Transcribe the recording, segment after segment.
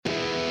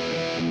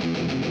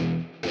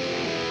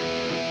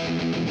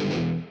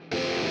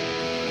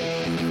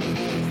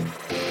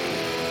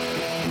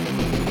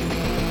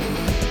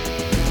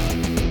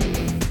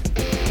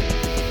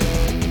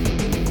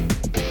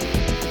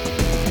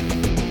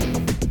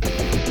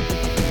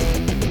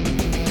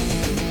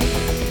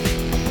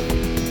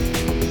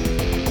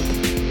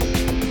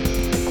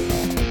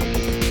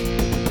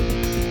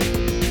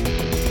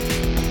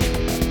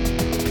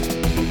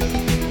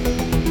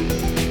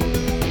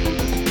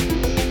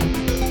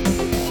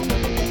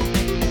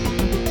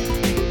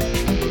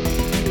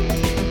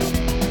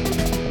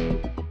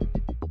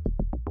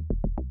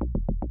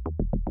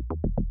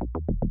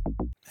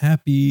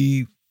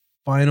Happy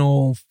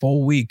final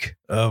full week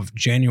of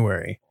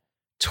January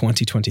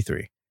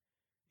 2023.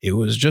 It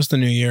was just the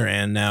new year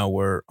and now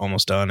we're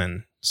almost done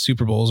and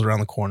Super Bowl's around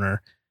the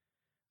corner.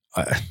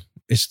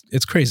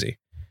 It's crazy.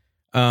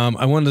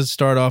 I wanted to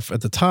start off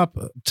at the top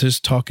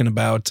just talking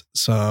about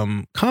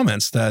some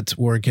comments that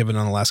were given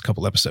on the last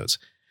couple episodes.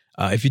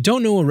 If you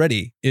don't know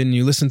already and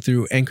you listen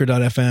through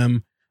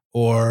Anchor.fm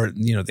or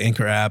the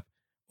Anchor app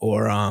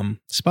or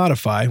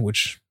Spotify,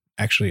 which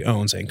actually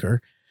owns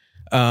Anchor,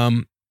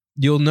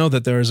 you'll know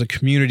that there is a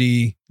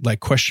community like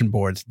question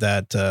board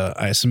that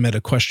I submit a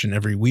question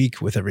every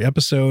week with every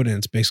episode, and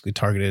it's basically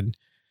targeted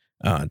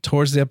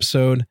towards the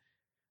episode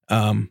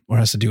or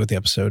has to do with the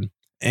episode.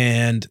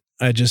 And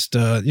I just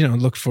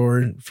look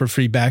for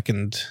feedback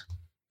and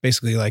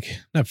basically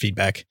not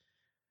feedback.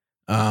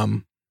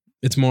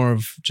 It's more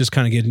of just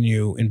kind of getting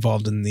you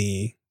involved in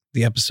the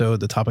episode,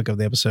 the topic of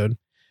the episode.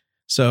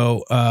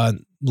 So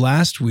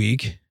last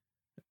week,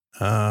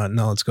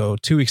 let's go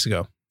 2 weeks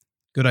ago.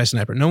 Good Eye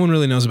Sniper. No one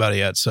really knows about it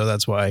yet, so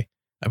that's why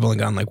I've only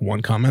gotten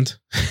one comment,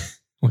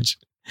 which,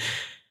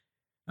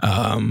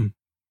 I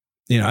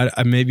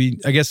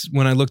guess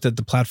when I looked at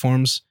the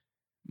platforms,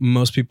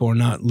 most people are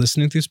not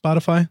listening through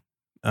Spotify.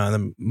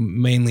 They're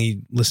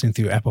mainly listening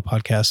through Apple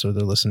Podcasts or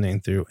they're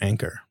listening through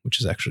Anchor, which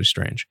is actually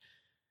strange.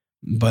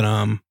 But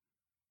I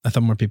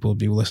thought more people would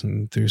be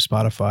listening through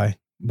Spotify.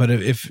 But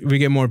if we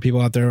get more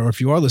people out there, or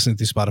if you are listening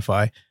through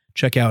Spotify,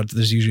 check out,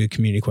 there's usually a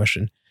community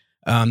question.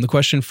 The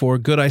question for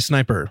Good Eye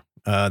Sniper.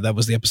 That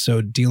was the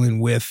episode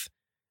dealing with,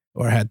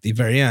 or at the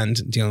very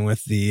end, dealing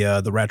with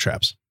the rat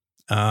traps.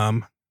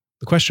 The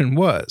question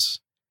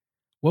was,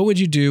 what would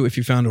you do if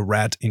you found a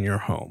rat in your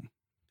home?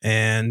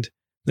 And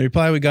the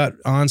reply we got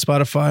on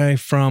Spotify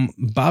from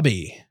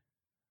Bobby.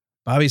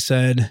 Bobby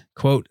said,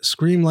 quote,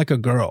 "Scream like a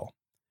girl.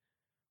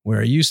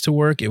 Where I used to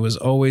work, it was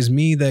always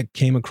me that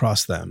came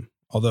across them.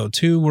 Although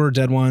 2 were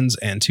dead ones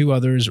and 2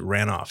 others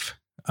ran off."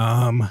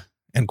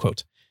 End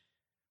quote.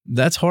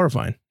 That's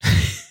horrifying.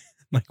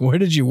 Where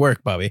did you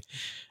work, Bobby?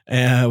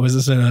 Was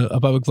this in a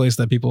public place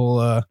that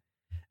people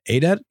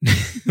ate at?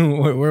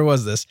 where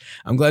was this?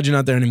 I'm glad you're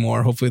not there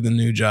anymore. Hopefully the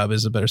new job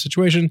is a better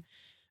situation.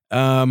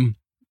 That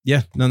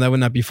would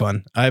not be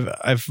fun.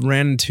 I've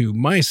ran into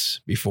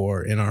mice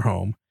before in our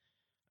home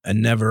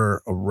and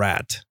never a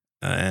rat.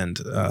 And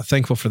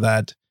thankful for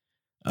that.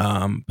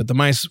 But the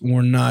mice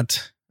were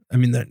not,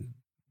 they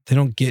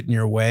don't get in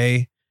your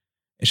way.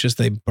 It's just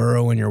they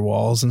burrow in your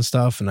walls and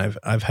stuff. And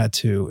I've had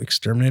to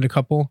exterminate a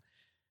couple.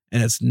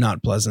 And it's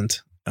not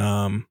pleasant,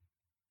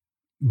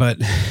 but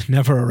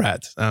never a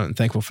rat. I'm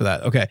thankful for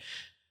that. Okay,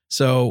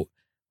 so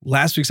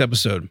last week's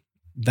episode,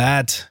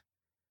 that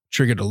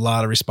triggered a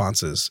lot of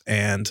responses,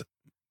 and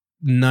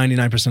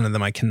 99% of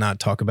them I cannot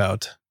talk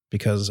about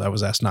because I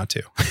was asked not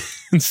to.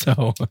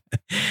 So,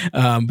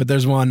 but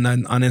there's one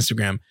on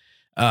Instagram.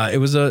 It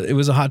was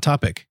a hot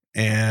topic,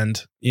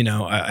 and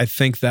I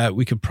think that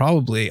we could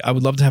probably. I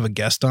would love to have a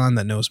guest on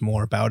that knows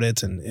more about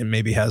it and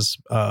maybe has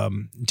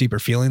deeper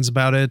feelings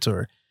about it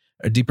or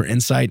a deeper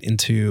insight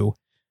into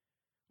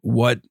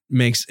what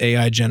makes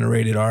AI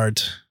generated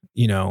art,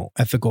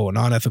 ethical and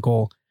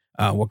non-ethical,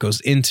 what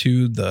goes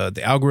into the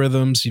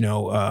algorithms,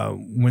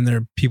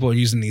 when people are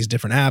using these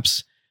different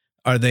apps,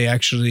 are they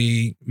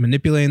actually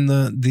manipulating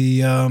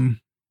the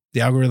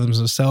algorithms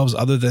themselves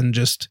other than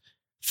just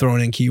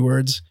throwing in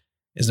keywords?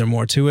 Is there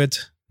more to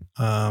it?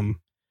 That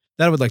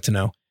I would like to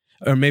know.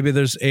 Or maybe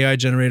there's AI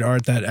generated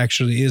art that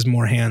actually is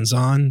more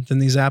hands-on than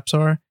these apps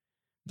are.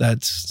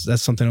 That's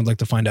something I'd like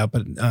to find out.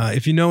 But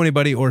if you know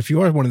anybody, or if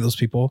you are one of those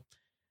people,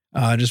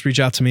 just reach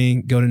out to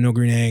me. Go to No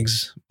Green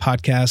Eggs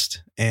podcast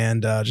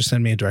and just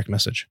send me a direct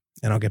message,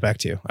 and I'll get back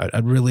to you.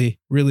 I'd really,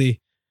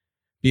 really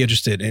be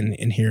interested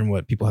in hearing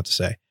what people have to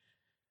say.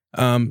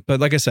 But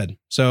like I said,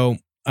 so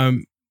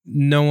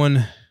no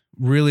one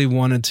really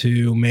wanted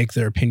to make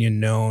their opinion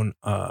known,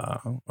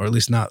 or at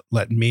least not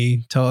let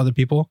me tell other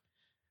people.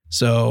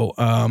 So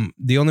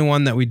the only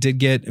one that we did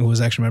get, it was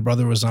actually my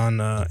brother was on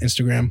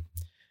Instagram.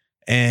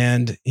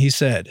 And he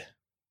said,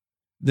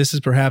 "This is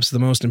perhaps the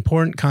most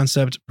important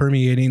concept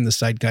permeating the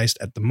zeitgeist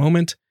at the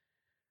moment.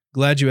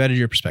 Glad you added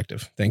your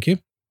perspective. Thank you."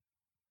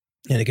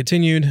 And it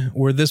continued,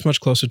 "We're this much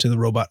closer to the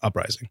robot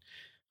uprising."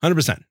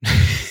 100%.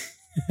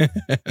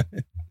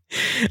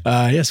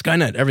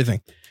 Skynet,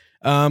 everything.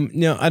 I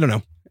don't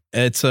know.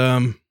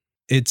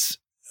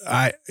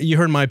 You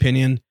heard my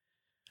opinion.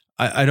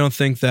 I don't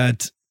think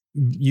that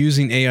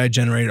using AI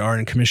generated art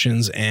in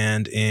commissions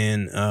and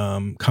in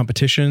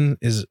competition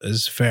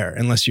is fair,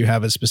 unless you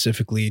have it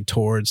specifically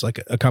towards like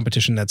a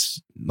competition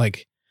that's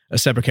like a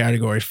separate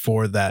category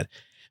for that.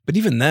 But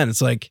even then,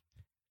 it's like,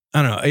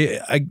 I don't know.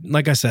 I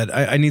like I said,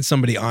 I need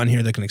somebody on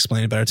here that can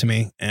explain it better to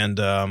me and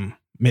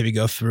maybe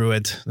go through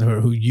it, or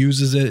who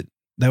uses it.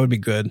 That would be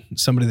good.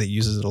 Somebody that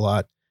uses it a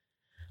lot,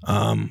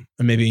 and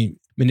maybe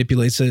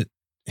manipulates it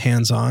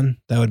hands-on.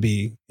 That would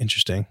be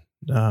interesting.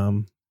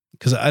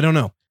 Because I don't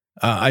know.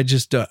 I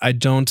just I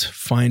don't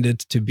find it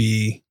to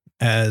be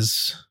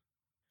as,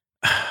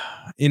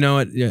 you know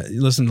what? Yeah,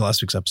 listen to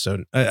last week's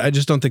episode. I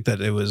just don't think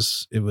that it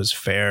was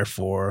fair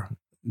for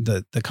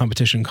the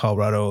competition in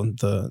Colorado,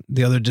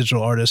 the other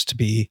digital artists to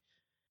be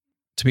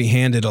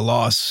handed a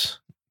loss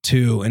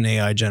to an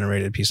AI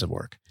generated piece of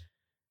work.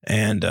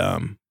 And I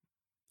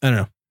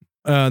don't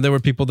know. There were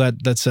people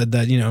that said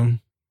that, you know,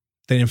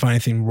 they didn't find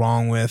anything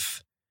wrong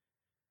with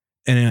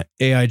an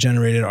AI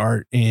generated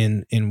art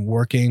in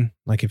working,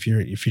 like if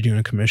you're doing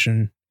a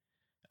commission.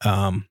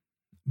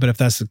 But if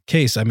that's the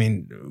case, I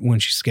mean,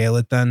 wouldn't you scale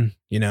it then?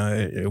 You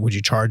know, would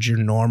you charge your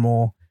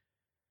normal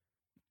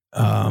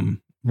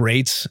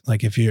rates,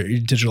 like if you're a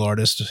digital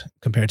artist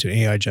compared to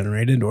AI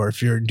generated, or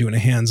if you're doing a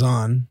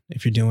hands-on,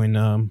 if you're doing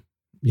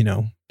you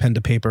know, pen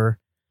to paper,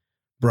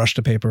 brush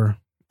to paper,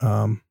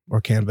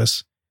 or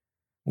canvas,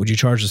 would you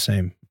charge the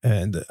same?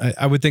 And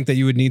I would think that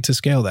you would need to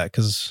scale that,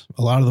 because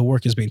a lot of the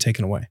work is being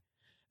taken away.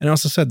 And I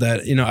also said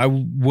that, you know, I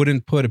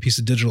wouldn't put a piece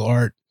of digital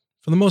art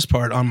for the most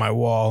part on my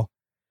wall.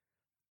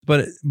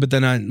 But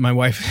then my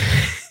wife,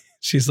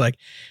 she's like,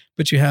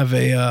 but you have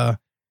a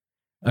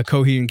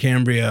Coheed and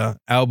Cambria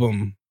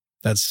album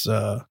that's,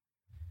 you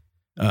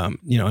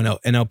know,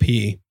 an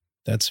LP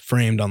that's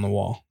framed on the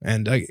wall.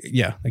 And I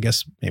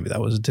guess maybe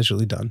that was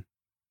digitally done.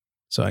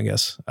 So I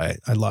guess I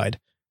lied.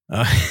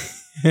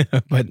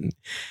 But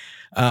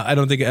I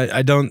don't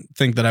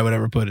think that I would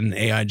ever put an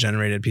AI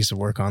generated piece of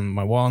work on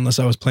my wall unless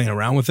I was playing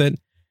around with it.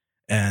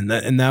 And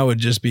that would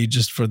just be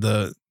just for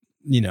the,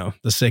 you know,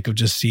 the sake of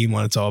just seeing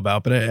what it's all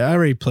about. But I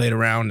already played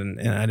around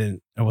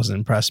and I wasn't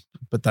impressed,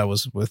 but that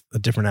was with a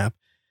different app.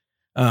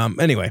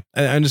 Anyway,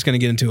 I'm just going to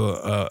get into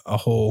a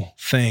whole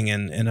thing,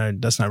 and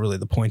that's not really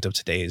the point of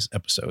today's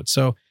episode.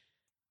 So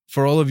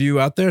for all of you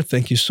out there,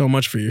 thank you so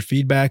much for your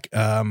feedback.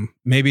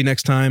 Maybe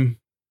next time,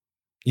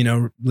 you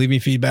know, leave me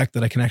feedback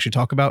that I can actually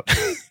talk about,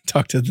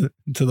 talk to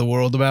the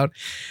world about,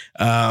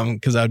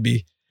 because that would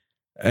be,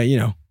 you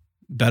know,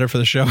 better for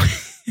the show.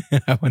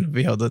 I want to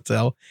be able to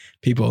tell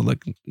people,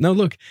 like, no,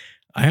 look,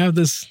 I have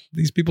this.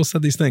 These people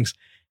said these things,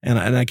 and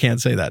I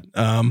can't say that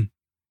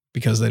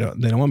because they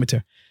don't want me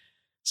to.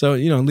 So,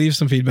 you know, leave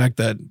some feedback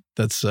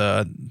that's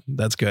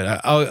good.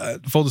 I'll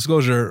full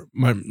disclosure,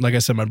 like I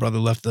said, my brother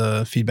left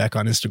the feedback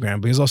on Instagram,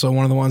 but he's also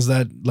one of the ones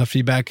that left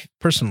feedback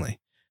personally.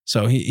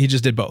 So he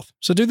just did both.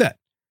 So do that.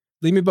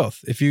 Leave me both.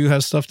 If you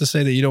have stuff to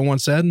say that you don't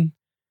want said,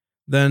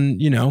 then,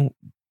 you know,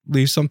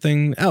 leave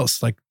something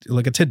else, like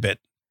a tidbit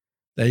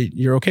that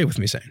you're okay with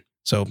me saying.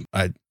 So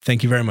I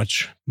thank you very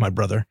much, my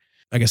brother.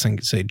 I guess I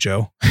can say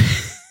Joe.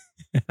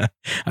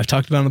 I've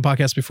talked about it on the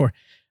podcast before.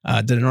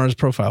 Did an artist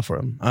profile for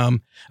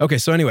him. Okay.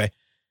 So anyway,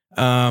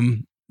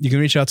 you can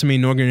reach out to me,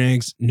 No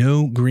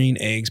Green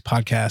Eggs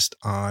podcast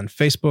on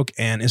Facebook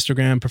and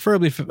Instagram,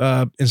 preferably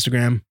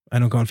Instagram. I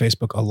don't go on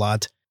Facebook a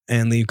lot,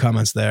 and leave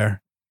comments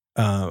there.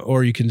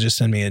 Or you can just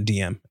send me a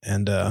DM.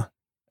 And, of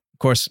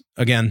course,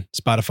 again,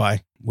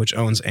 Spotify, which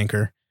owns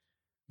Anchor.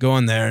 Go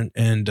on there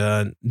and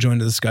join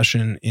the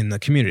discussion in the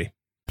community.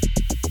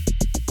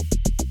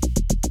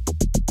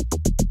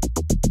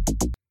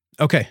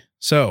 Okay,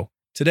 so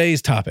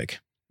today's topic,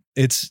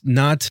 it's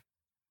not,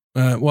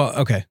 well,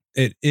 okay,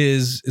 it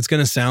is, it's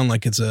going to sound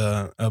like it's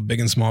a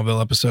Big and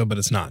Smallville episode, but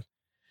it's not.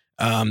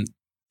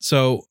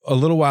 So a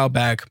little while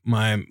back,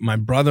 my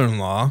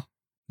brother-in-law,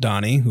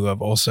 Donnie, who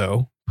I've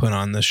also put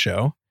on this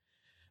show,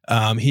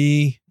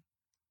 he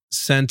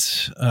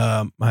sent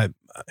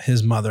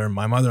his mother,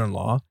 my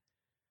mother-in-law,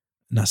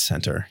 not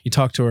sent her. He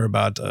talked to her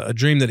about a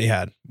dream that he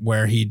had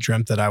where he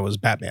dreamt that I was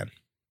Batman.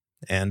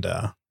 And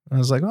I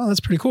was like, oh, that's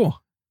pretty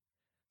cool.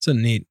 It's a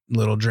neat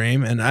little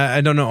dream. And I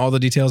don't know all the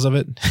details of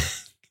it.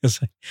 Because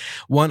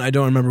one, I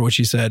don't remember what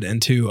she said.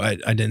 And two, I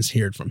didn't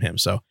hear it from him.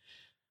 So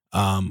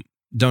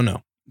don't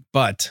know.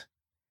 But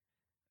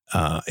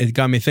it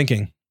got me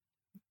thinking.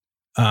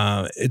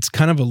 It's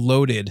kind of a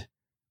loaded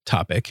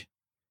topic,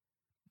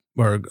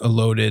 or a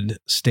loaded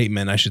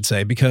statement, I should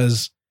say,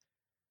 because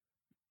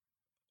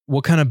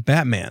what kind of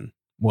Batman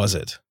was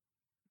it?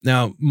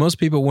 Now, most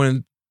people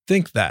wouldn't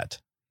think that.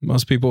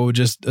 Most people would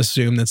just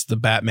assume that's the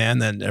Batman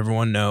that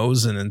everyone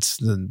knows, and it's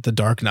the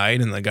Dark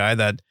Knight, and the guy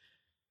that,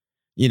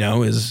 you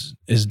know, is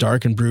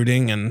dark and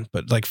brooding,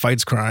 but like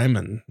fights crime,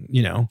 and,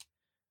 you know.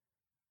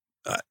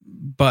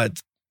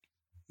 But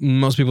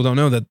most people don't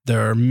know that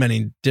there are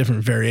many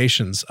different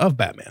variations of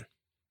Batman.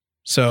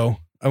 So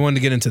I wanted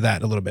to get into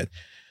that a little bit.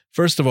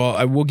 First of all,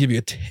 I will give you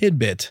a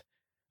tidbit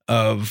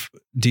of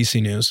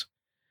DC news.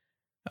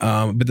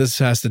 But this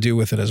has to do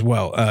with it as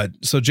well.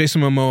 So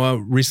Jason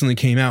Momoa recently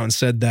came out and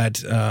said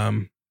that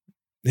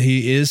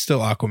he is still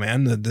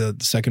Aquaman. The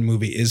second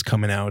movie is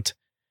coming out.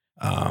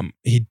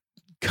 He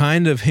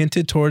kind of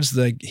hinted towards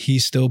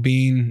he's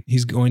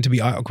going to be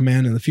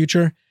Aquaman in the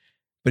future,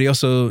 but he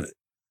also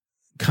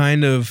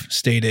kind of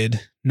stated,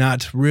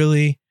 not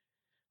really,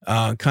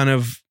 kind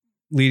of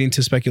leading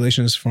to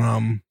speculations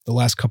from the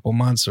last couple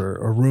months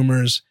or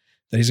rumors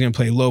that he's going to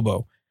play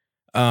Lobo.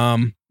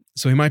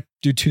 So he might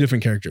do two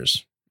different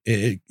characters.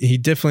 He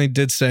definitely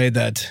did say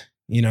that,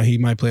 he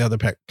might play other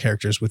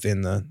characters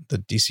within the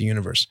DC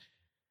universe.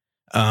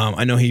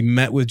 I know he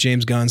met with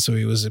James Gunn, so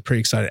he was pretty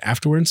excited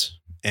afterwards.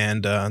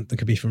 And that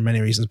could be for many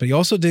reasons. But he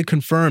also did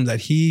confirm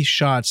that he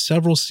shot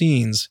several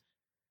scenes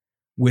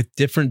with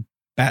different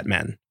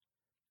Batman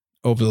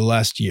over the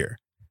last year.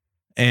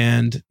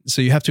 And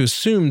so you have to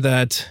assume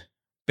that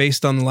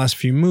based on the last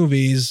few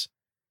movies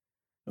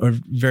or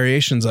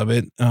variations of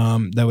it,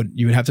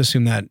 you would have to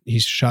assume that he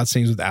shot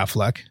scenes with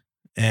Affleck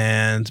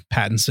and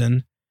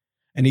Pattinson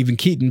and even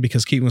Keaton,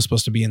 because Keaton was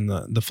supposed to be in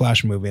the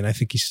Flash movie, and I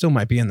think he still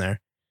might be in there.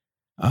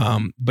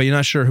 But you're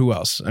not sure who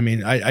else. I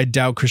mean, I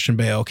doubt Christian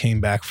Bale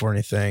came back for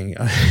anything.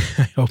 I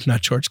hope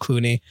not George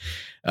Clooney.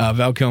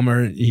 Val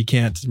Kilmer, he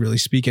can't really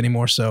speak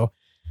anymore, so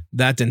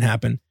that didn't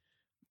happen.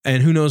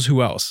 And who knows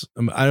who else?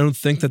 I don't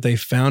think that they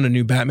found a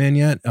new Batman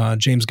yet.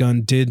 James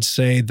Gunn did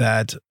say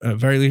that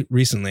very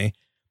recently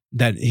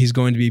that he's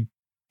going to be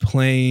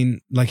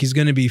planning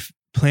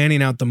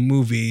out the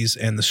movies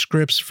and the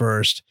scripts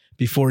first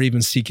before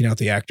even seeking out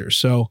the actors.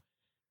 So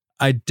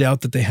I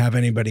doubt that they have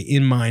anybody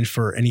in mind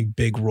for any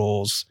big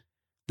roles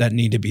that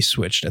need to be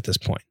switched at this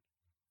point.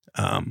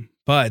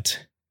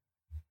 But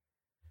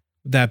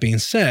that being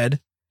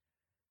said,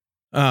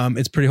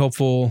 it's pretty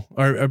hopeful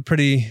or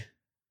pretty,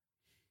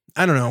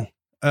 I don't know.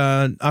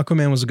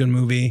 Aquaman was a good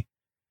movie.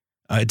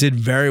 It did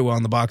very well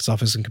in the box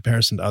office in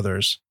comparison to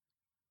others.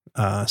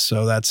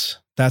 So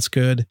that's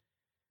good.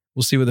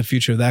 We'll see where the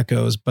future of that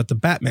goes. But the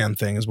Batman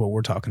thing is what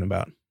we're talking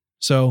about.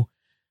 So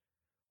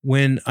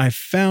when I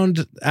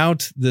found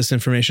out this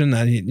information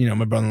that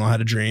my brother-in-law had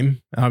a dream,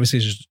 obviously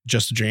it's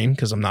just a dream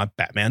because I'm not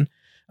Batman.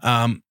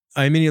 I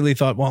immediately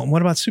thought, well,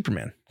 what about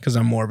Superman? Because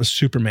I'm more of a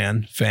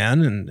Superman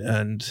fan,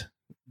 and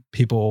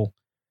people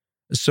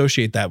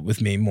associate that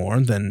with me more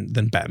than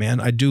Batman.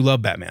 I do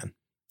love Batman.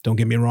 Don't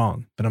get me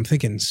wrong, but I'm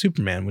thinking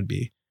Superman would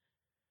be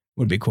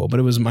cool. But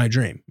it was my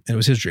dream, and it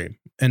was his dream,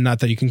 and not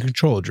that you can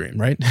control a dream,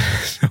 right?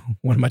 So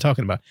what am I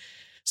talking about?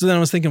 So then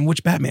I was thinking,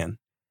 which Batman?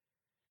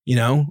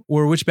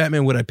 Or which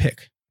Batman would I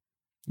pick?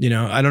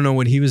 I don't know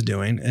what he was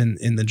doing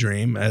in the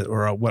dream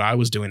or what I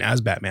was doing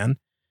as Batman,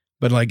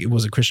 but it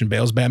was a Christian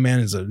Bale's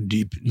Batman is a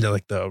deep,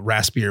 the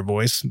raspier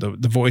voice,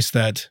 the voice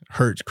that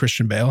hurt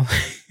Christian Bale,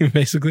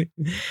 basically.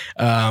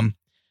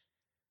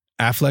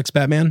 Affleck's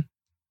Batman.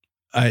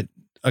 I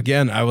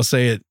will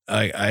say it.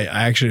 I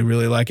actually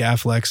really like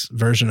Affleck's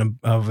version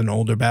of an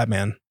older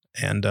Batman,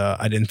 and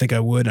I didn't think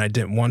I would, and I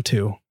didn't want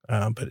to,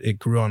 but it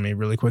grew on me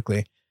really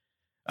quickly.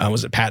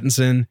 Was it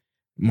Pattinson?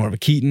 More of a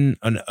Keaton,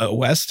 a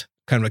West,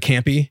 kind of a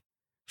campy,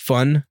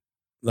 fun,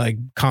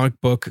 comic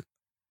book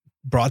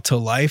brought to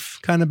life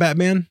kind of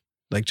Batman,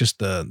 just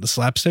the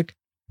slapstick.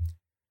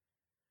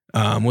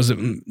 Was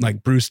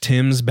it Bruce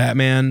Timm's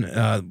Batman,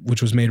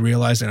 which was made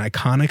realized and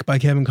iconic by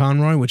Kevin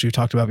Conroy, which we've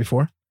talked about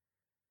before?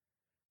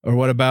 Or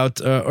what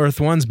about Earth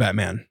One's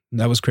Batman?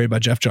 That was created by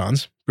Jeff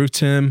Johns. Bruce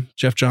Timm,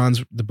 Jeff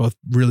Johns, they're both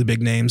really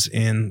big names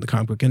in the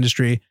comic book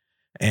industry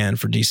and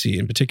for DC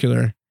in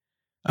particular.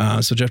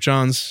 So Jeff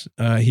Johns,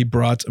 he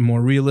brought a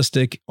more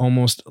realistic,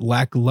 almost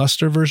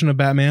lackluster version of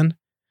Batman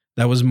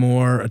that was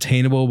more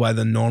attainable by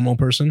the normal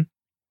person.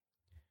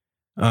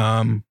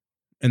 And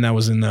that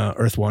was in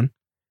Earth One.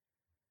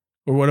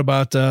 Or what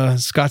about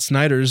Scott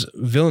Snyder's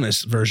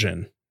villainous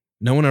version?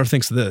 No one ever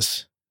thinks of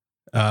this.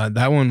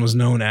 That one was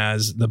known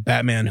as the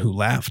Batman Who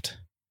Laughed.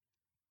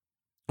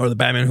 Or the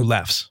Batman Who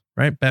Laughs,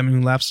 right? Batman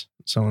Who Laughs.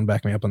 Someone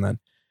back me up on that.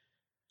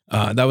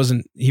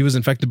 He was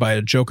infected by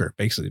a Joker,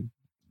 basically.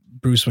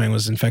 Bruce Wayne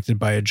was infected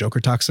by a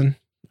Joker toxin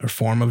or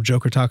form of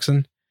Joker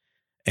toxin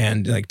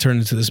and turned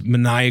into this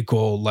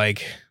maniacal,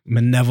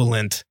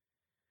 malevolent,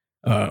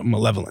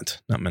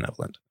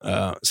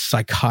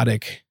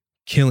 psychotic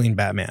killing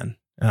Batman.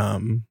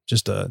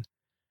 Just a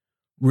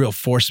real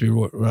force to be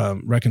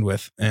reckoned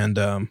with. And,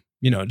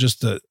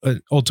 just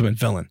an ultimate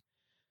villain.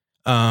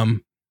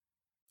 Or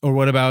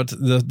what about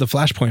the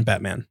Flashpoint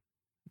Batman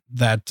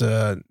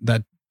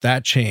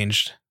that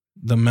changed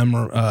the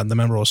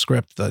memorable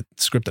script, the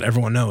script that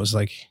everyone knows,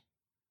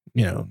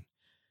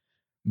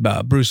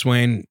 Bruce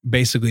Wayne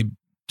basically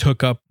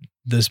took up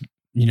this,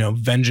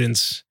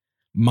 vengeance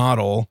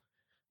model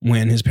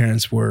when his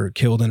parents were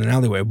killed in an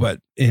alleyway.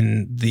 But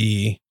in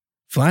the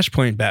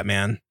Flashpoint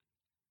Batman,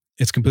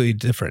 it's completely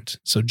different.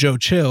 So Joe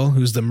Chill,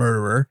 who's the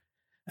murderer,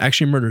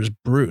 actually murders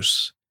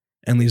Bruce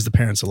and leaves the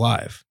parents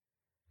alive.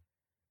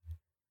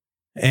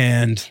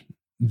 And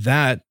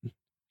that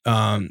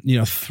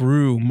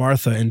threw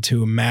Martha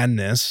into a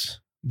madness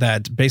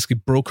that basically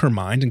broke her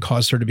mind and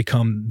caused her to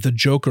become the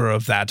Joker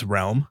of that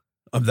realm,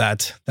 of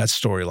that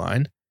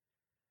storyline.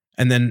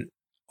 And then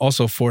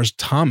also forced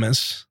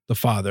Thomas, the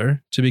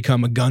father, to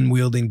become a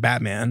gun-wielding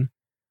Batman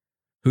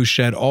who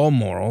shed all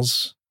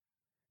morals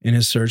in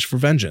his search for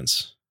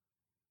vengeance.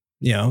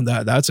 You know,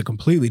 that's a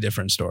completely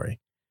different story.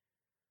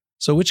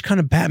 So which kind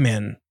of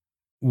Batman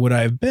would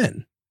I have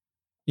been?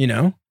 You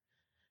know?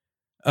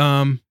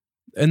 And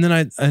then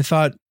I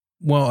thought,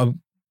 well,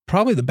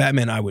 probably the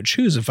Batman I would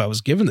choose if I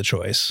was given the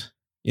choice.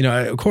 You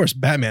know, of course,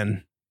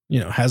 Batman, you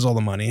know, has all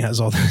the money, has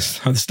all this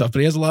other stuff, but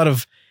he has a lot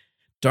of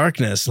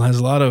darkness, has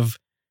a lot of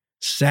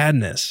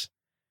sadness.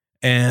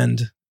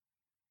 And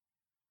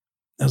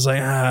I was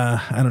like,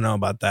 I don't know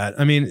about that.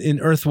 I mean, in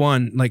Earth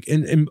One, like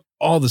in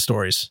all the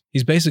stories,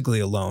 he's basically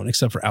alone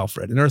except for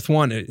Alfred. In Earth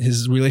One,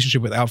 his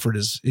relationship with Alfred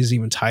is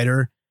even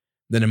tighter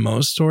than in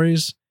most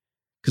stories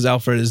because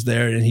Alfred is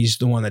there and he's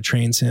the one that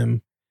trains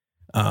him.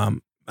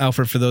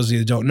 Alfred, for those of you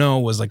that don't know,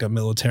 was like a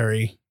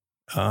military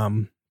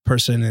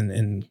person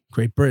in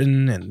Great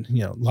Britain, and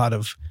you know, a lot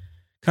of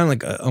kind of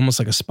like almost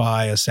like a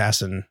spy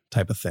assassin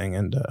type of thing,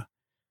 and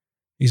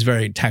he's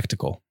very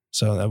tactical.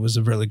 So that was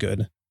a really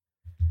good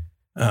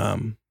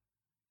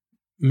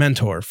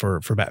mentor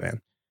for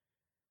Batman.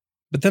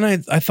 But then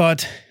I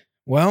thought,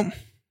 well,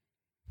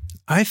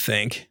 I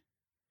think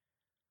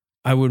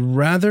I would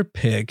rather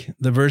pick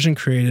the version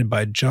created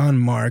by John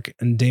Mark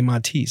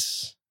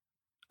DeMatteis.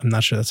 I'm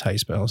not sure that's how you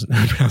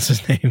pronounce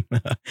his name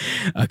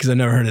because I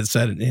never heard it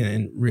said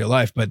in real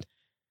life. But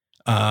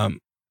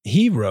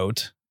he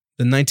wrote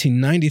the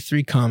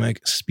 1993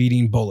 comic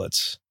Speeding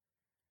Bullets.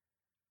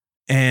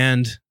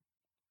 And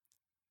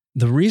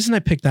the reason I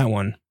picked that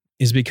one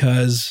is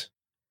because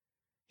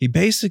he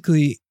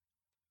basically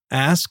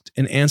asked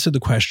and answered the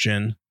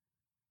question,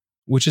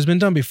 which has been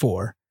done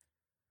before,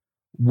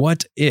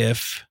 what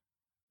if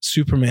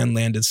Superman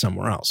landed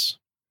somewhere else?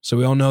 So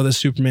we all know that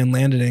Superman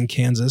landed in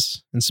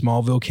Kansas, in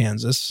Smallville,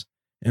 Kansas,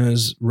 and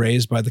was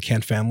raised by the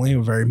Kent family, a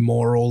very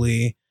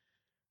morally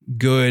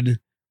good,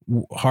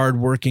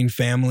 hardworking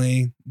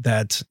family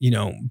that, you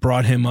know,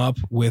 brought him up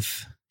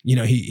with, you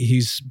know,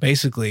 he's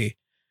basically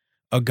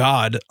a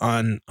god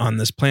on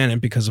this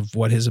planet because of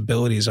what his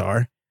abilities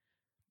are,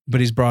 but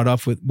he's brought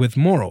up with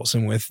morals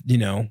and with, you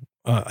know,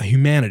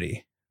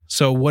 humanity.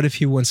 So what if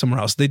he went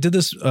somewhere else? They did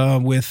this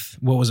with,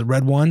 what was it,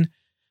 Red One?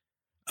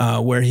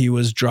 Where he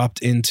was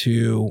dropped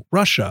into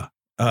Russia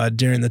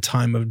during the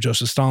time of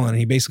Joseph Stalin.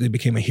 He basically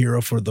became a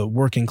hero for the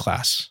working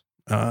class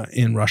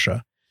in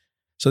Russia.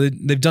 So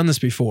they've done this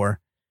before,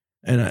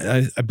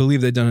 and I believe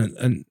they've done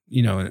it,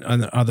 you know,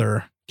 in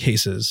other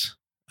cases.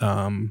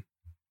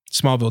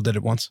 Smallville did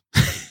it once,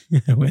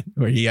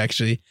 where he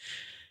actually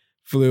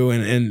flew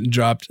and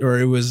dropped, or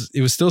it was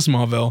still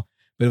Smallville,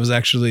 but it was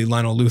actually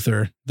Lionel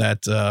Luthor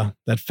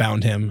that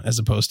found him as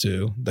opposed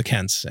to the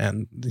Kents,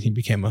 and he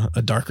became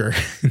a darker,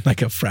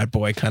 like a frat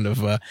boy kind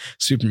of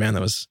Superman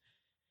that was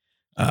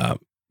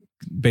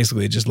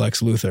basically just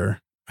Lex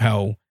Luthor,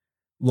 how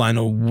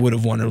Lionel would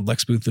have wanted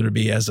Lex Luthor to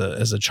be as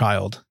a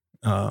child,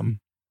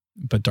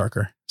 but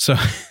darker. So,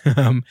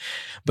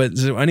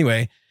 so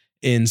anyway,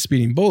 in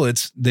Speeding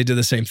Bullets, they did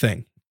the same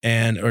thing,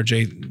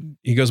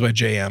 he goes by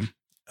JM.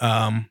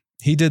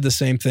 He did the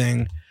same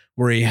thing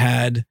where he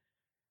had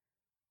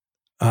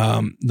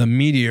the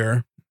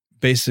meteor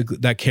basically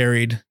that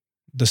carried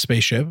the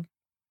spaceship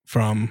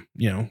from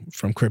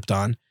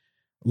Krypton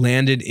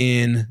landed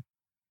in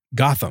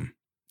Gotham,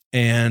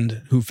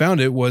 and who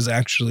found it was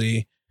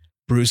actually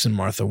Bruce and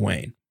Martha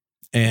Wayne.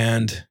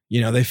 And,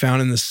 you know, they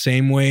found in the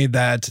same way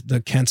that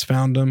the Kents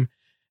found him.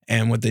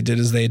 And what they did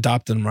is they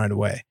adopted him right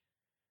away.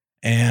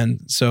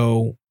 And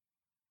so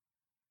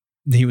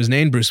he was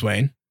named Bruce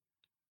Wayne,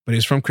 but he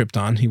was from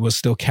Krypton. He was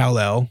still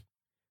Kal-El.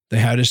 They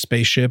had his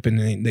spaceship,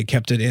 and they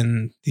kept it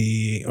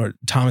or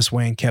Thomas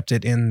Wayne kept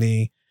it in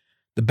the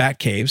Bat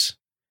Caves.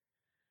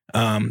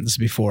 This is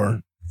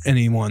before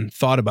anyone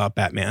thought about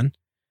Batman.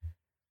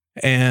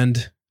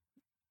 And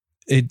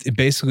it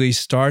basically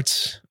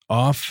starts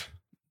off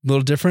a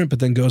little different, but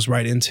then goes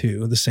right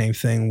into the same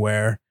thing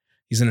where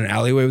he's in an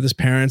alleyway with his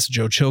parents.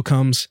 Joe Chill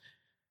comes,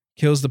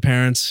 kills the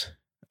parents.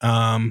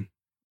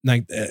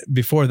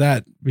 Before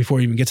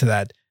you even get to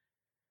that,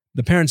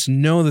 the parents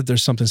know that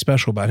there's something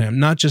special about him,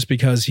 not just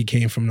because he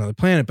came from another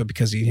planet, but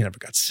because he never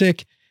got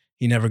sick.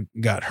 He never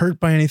got hurt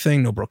by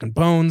anything, no broken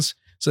bones.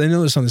 So they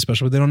know there's something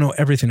special, but they don't know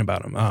everything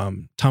about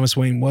him. Thomas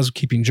Wayne was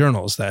keeping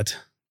journals that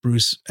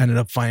Bruce ended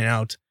up finding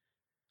out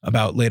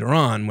about later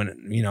on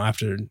when, you know,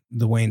 after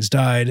the Waynes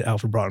died,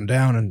 Alfred brought him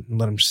down and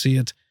let him see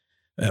it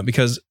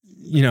because,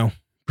 you know,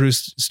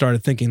 Bruce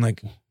started thinking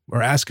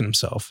or asking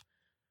himself,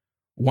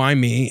 why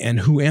me and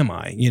who am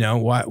I? You know,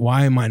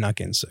 why am I not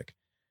getting sick?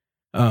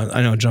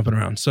 I know, jumping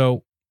around.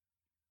 So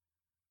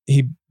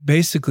he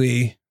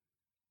basically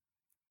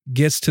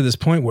gets to this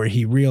point where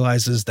he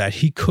realizes that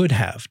he could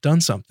have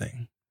done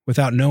something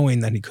without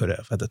knowing that he could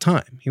have at the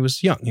time. He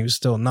was young. He was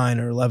still 9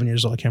 or 11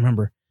 years old. I can't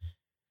remember.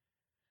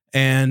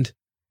 And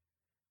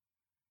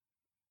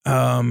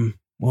what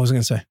was I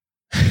going to say?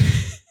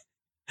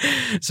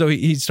 So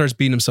he starts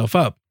beating himself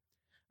up.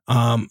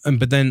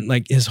 But then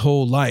his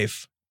whole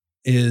life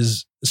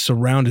is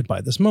surrounded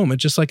by this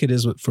moment, just like it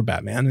is for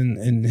Batman,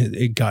 and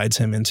it guides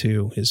him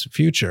into his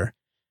future.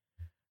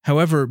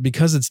 However,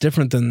 because it's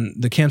different than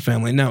the Kent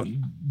family, now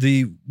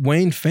the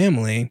Wayne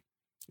family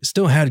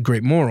still had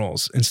great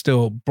morals and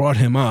still brought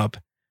him up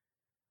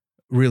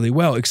really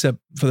well, except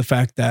for the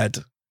fact that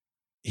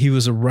he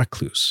was a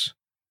recluse.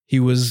 He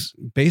was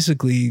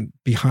basically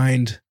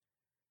behind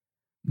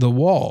the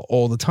wall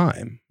all the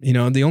time.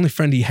 The only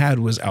friend he had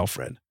was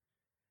Alfred.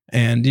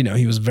 And,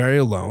 he was very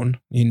alone.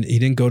 He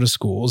didn't go to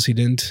schools. He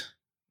didn't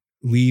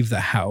leave the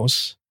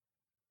house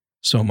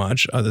so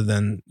much, other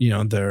than,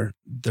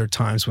 their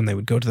times when they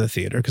would go to the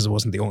theater, because it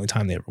wasn't the only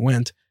time they ever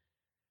went.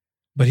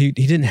 But he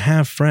didn't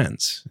have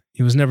friends.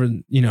 He was never,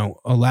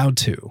 allowed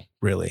to,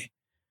 really.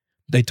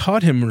 They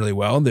taught him really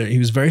well. He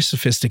was very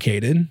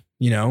sophisticated.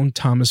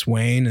 Thomas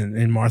Wayne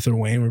and Martha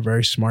Wayne were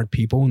very smart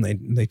people,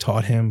 and they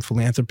taught him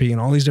philanthropy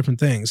and all these different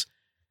things.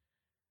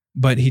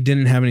 But he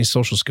didn't have any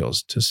social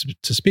skills to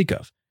speak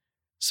of.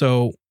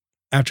 So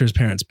after his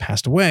parents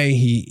passed away,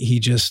 he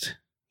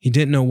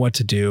didn't know what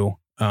to do.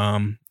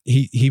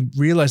 He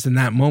realized in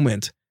that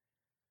moment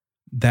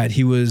that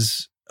he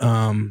was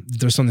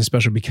there's something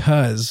special,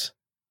 because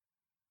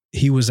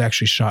he was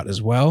actually shot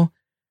as well,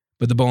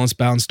 but the bullets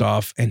bounced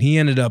off, and he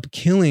ended up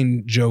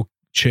killing Joe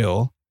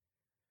Chill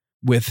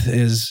with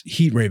his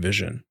heat ray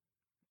vision.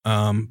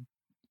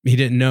 He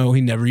didn't know, he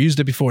never used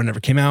it before, it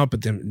never came out,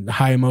 but the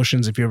high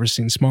emotions, if you ever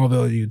seen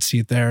Smallville, you'd see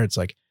it there. It's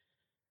like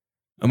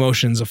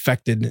emotions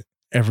affected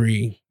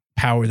every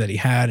power that he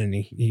had, and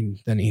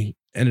he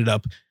ended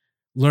up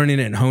learning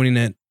it and honing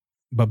it.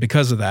 But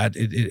because of that,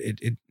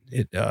 it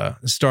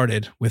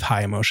started with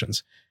high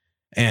emotions,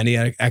 and he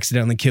had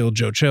accidentally killed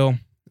Joe Chill.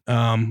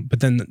 But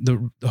then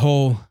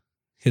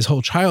his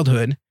whole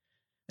childhood,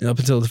 and up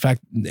until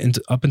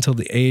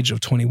the age of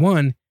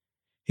 21,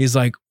 he's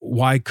like,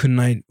 why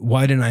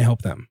didn't I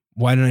help them?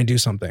 Why didn't I do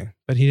something?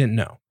 But he didn't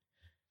know.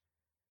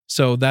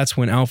 So that's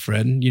when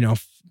Alfred,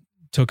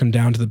 took him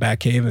down to the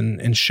Batcave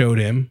and showed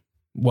him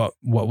what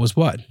was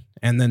what.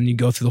 And then you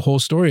go through the whole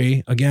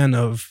story again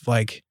of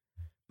like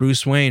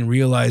Bruce Wayne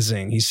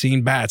realizing he's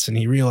seen bats, and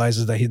he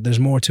realizes that there's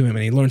more to him,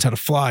 and he learns how to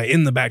fly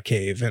in the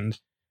Batcave, and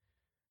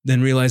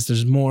then realize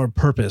there's more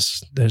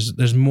purpose.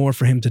 There's more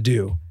for him to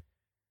do.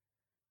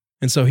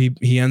 And so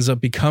he ends up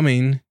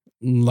becoming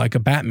like a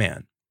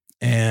Batman,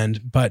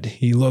 but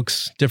he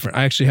looks different.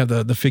 I actually have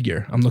the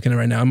figure I'm looking at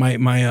right now.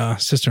 My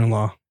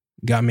sister-in-law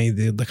got me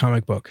the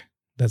comic book.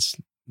 That's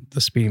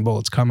the Speeding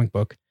Bullets comic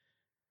book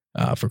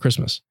for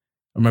Christmas,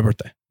 or my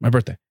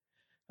birthday.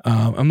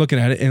 I'm looking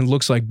at it, and it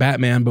looks like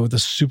Batman, but with a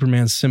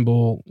Superman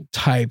symbol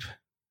type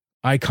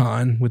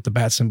icon with the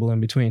bat symbol in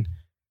between.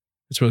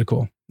 It's really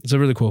cool. It's a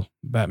really cool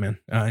Batman.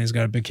 He's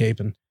got a big cape,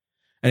 and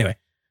anyway.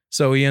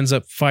 So he ends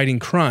up fighting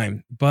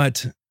crime,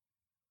 but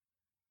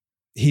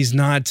he's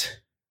not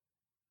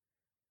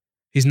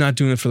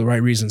doing it for the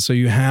right reason. So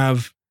you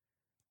have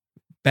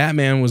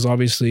Batman was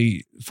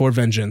obviously for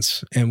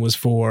vengeance, and was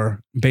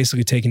for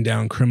basically taking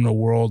down criminal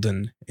world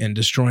and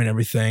destroying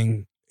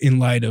everything, in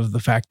light of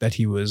the fact that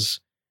he was,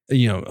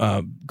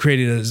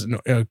 created as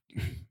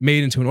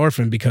made into an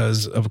orphan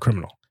because of a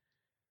criminal.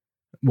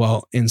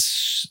 Well, in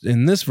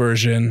this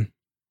version,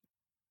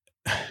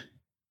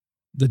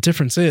 the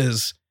difference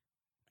is,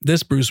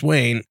 this Bruce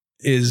Wayne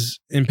is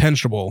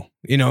impenetrable,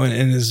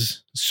 and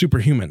is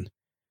superhuman.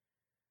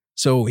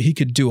 So he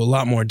could do a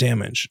lot more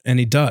damage, and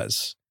he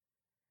does.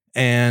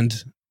 And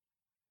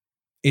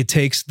it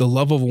takes the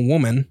love of a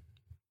woman,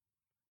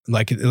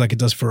 like it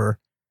does for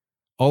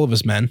all of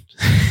us men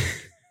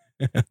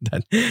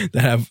that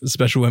have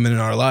special women in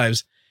our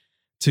lives,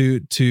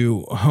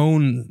 to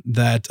hone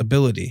that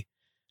ability.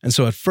 And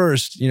so at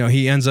first,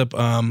 he ends up,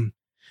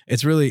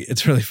 it's really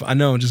fun. I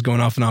know I'm just going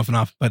off and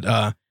off,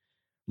 but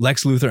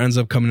Lex Luthor ends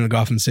up coming to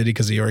Gotham City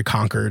because he already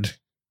conquered,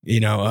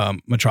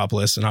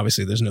 Metropolis, and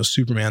obviously there's no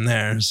Superman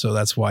there, so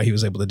that's why he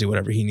was able to do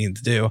whatever he needed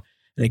to do.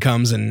 And he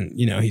comes and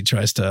he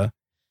tries to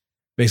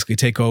basically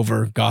take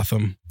over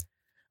Gotham,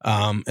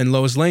 and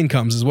Lois Lane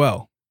comes as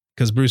well,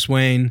 because Bruce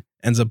Wayne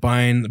ends up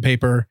buying the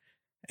paper,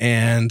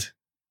 and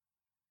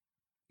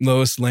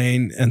Lois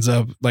Lane ends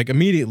up like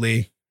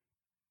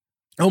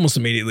almost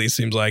immediately,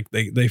 seems like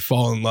they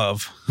fall in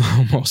love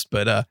almost,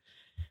 but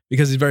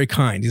because he's very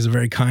kind. He's a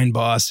very kind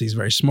boss. He's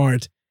very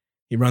smart.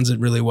 He runs it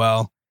really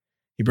well.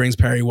 He brings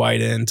Perry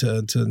White in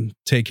to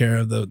take care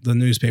of the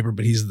newspaper,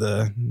 but he's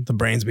the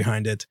brains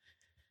behind it.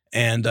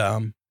 And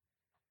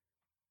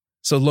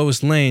so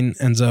Lois Lane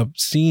ends up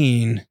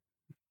seeing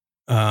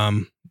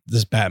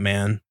this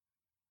Batman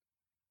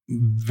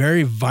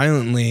very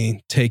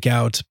violently take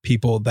out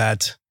people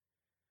that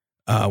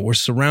were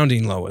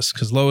surrounding Lois,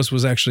 because Lois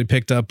was actually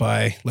picked up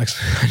by Lex.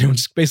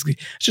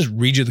 Just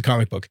read you the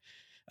comic book.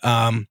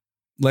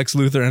 Lex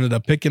Luthor ended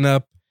up picking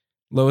up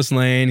Lois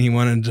Lane. He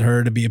wanted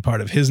her to be a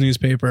part of his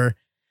newspaper,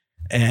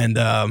 and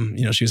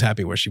she was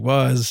happy where she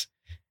was.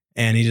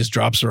 And he just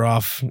drops her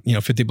off,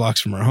 50 blocks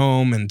from her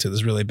home into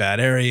this really bad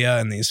area.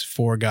 And these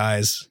 4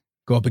 guys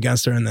go up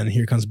against her. And then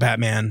here comes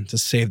Batman to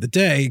save the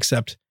day,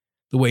 except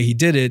the way he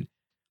did it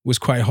was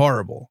quite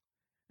horrible.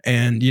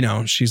 And,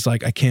 she's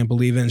like, I can't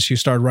believe it. And she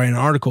started writing an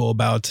article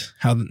about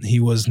how he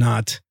was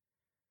not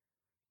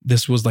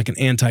this was like an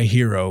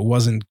anti-hero. It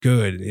wasn't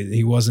good.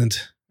 He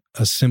wasn't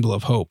a symbol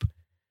of hope.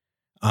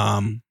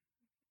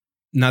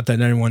 Not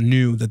that anyone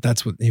knew that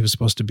that's what he was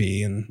supposed to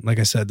be. And like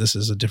I said, this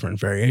is a different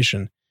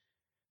variation.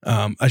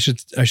 I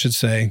should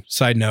say,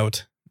 side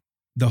note,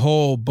 the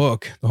whole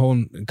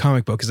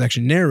comic book is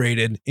actually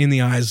narrated in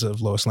the eyes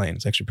of Lois Lane.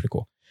 It's actually pretty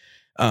cool.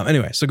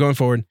 Anyway, so going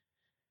forward,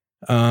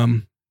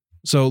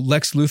 so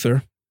Lex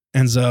Luthor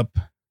ends up,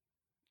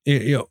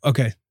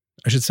 okay,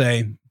 I should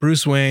say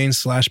Bruce Wayne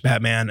 /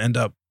 Batman end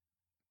up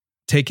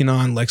taking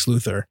on Lex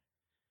Luthor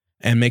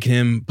and making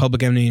him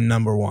public enemy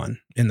number one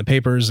in the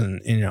papers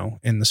and,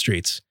 in the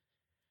streets.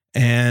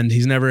 And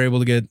he's never able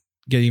to get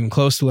even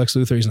close to Lex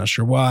Luthor. He's not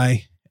sure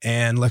why.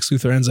 And Lex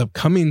Luthor ends up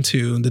coming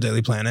to the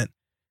Daily Planet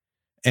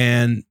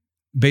and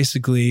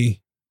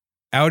basically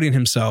outing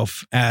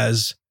himself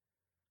as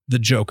the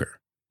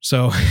Joker.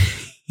 So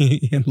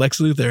Lex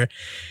Luthor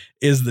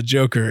is the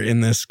Joker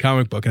in this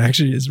comic book. And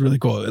actually it's really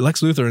cool.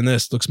 Lex Luthor in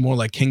this looks more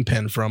like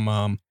Kingpin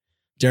from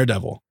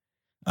Daredevil.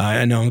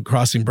 I know I'm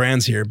crossing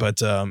brands here, but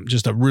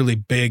just a really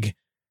big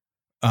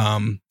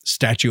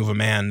statue of a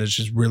man that's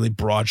just really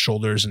broad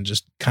shoulders and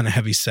just kind of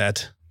heavy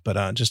set,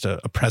 but just a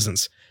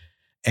presence.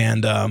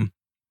 And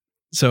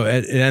so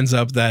it ends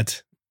up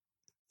that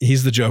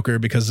he's the Joker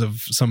because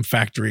of some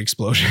factory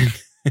explosion.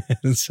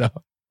 And so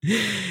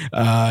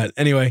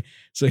anyway,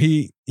 so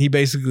he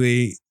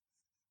basically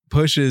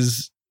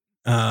pushes,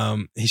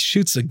 he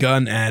shoots a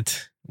gun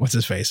at what's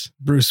his face,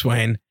 Bruce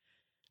Wayne,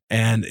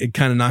 and it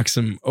kind of knocks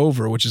him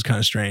over, which is kind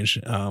of strange.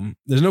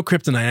 There's no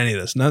kryptonite in any of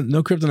this. No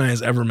kryptonite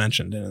is ever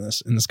mentioned in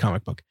this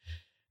comic book.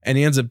 And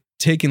he ends up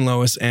taking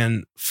Lois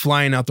and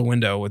flying out the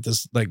window with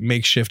this like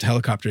makeshift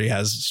helicopter he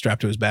has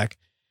strapped to his back.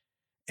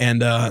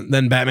 And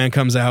then Batman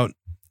comes out,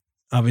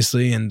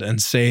 obviously,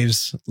 and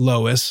saves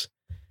Lois.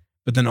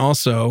 But then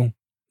also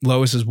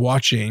Lois is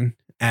watching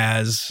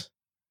as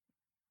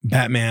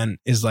Batman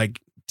is like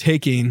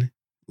taking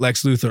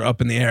Lex Luthor up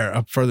in the air,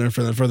 up further and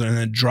further and further, and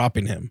then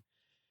dropping him.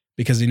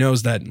 Because he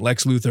knows that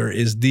Lex Luthor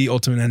is the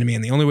ultimate enemy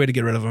and the only way to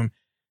get rid of him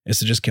is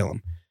to just kill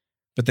him.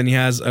 But then he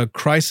has a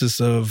crisis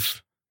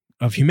of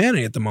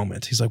humanity at the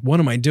moment. He's like, what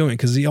am I doing?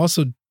 Because he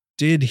also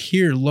did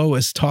hear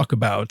Lois talk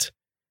about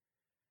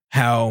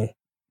how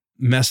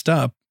messed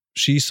up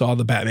she saw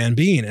the Batman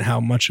being and how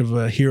much of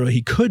a hero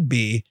he could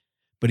be,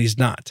 but he's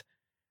not.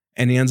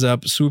 And he ends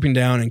up swooping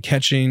down and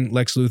catching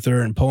Lex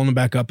Luthor and pulling him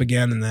back up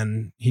again. And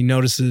then he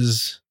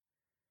notices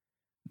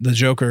the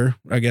Joker,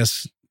 I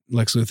guess,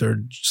 Lex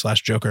Luthor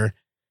 / Joker,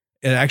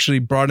 it actually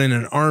brought in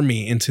an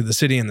army into the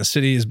city, and the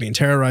city is being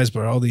terrorized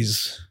by all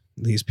these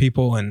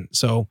people. And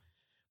so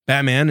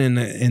Batman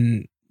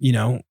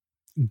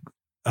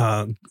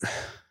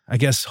I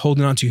guess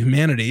holding on to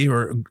humanity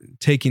or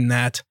taking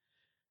that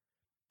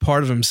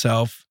part of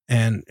himself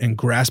and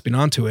grasping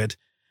onto it,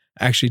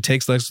 actually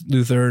takes Lex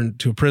Luthor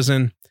to a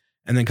prison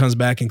and then comes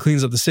back and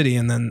cleans up the city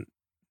and then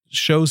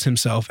shows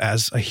himself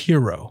as a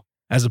hero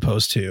as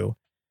opposed to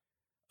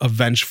a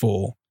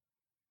vengeful,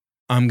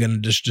 I'm going to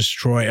just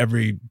destroy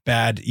every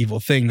bad, evil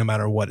thing, no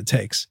matter what it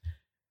takes.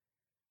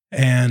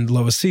 And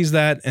Lois sees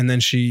that. And then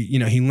she,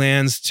 he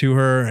lands to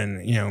her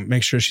and,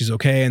 makes sure she's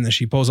okay. And then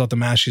she pulls out the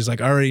mask. She's like,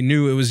 I already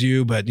knew it was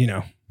you, but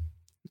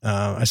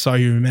I saw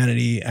your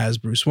humanity as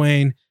Bruce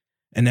Wayne.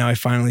 And now I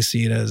finally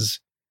see it as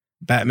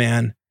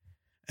Batman.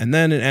 And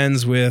then it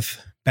ends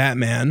with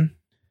Batman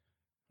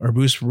or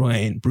Bruce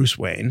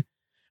Wayne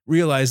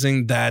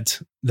realizing that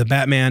the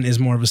Batman is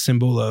more of a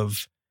symbol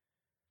of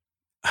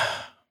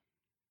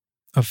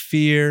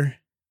fear,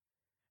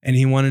 and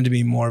he wanted to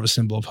be more of a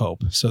symbol of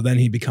hope. So then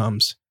he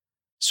becomes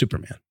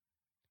Superman.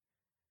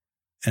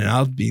 And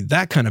I'll be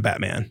that kind of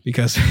Batman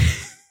because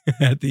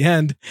at the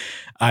end,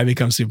 I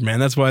become Superman.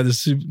 That's why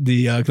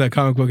that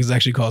comic book is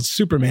actually called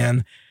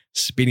Superman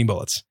Speeding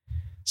Bullets.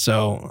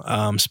 So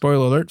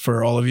spoiler alert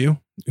for all of you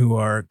who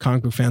are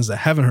comic book fans that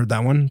haven't heard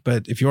that one.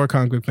 But if you are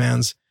comic book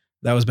fans,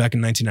 that was back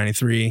in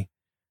 1993.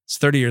 It's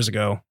 30 years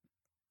ago.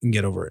 You can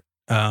get over it.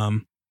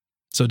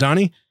 So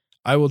Donnie,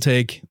 I will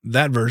take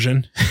that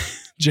version,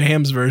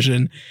 J.M.'s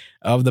version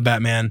of the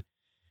Batman,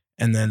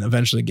 and then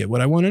eventually get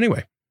what I want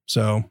anyway.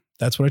 So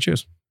that's what I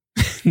choose.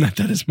 That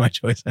is my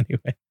choice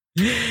anyway.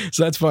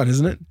 So that's fun,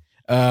 isn't it?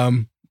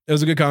 It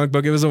was a good comic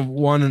book. It was a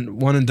one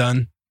and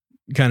done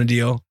kind of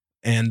deal,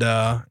 and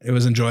it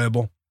was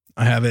enjoyable.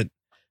 I have it.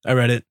 I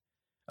read it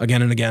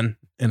again and again,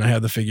 and I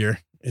have the figure.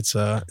 It's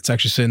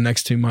actually sitting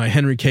next to my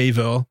Henry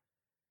Cavill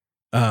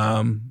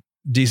DC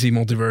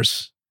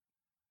Multiverse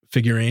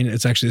figurine.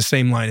 It's actually the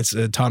same line. It's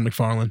Todd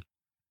McFarlane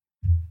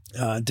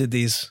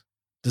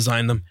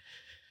designed them.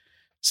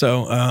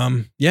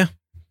 So yeah,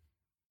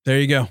 there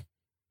you go.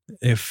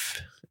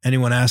 If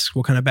anyone asks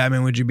what kind of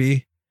Batman would you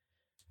be,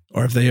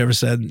 or if they ever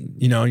said,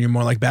 you're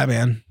more like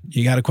Batman,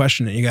 you got to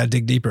question it. You got to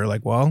dig deeper.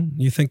 Like, well,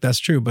 you think that's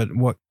true, but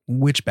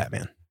which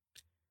Batman?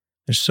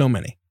 There's so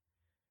many.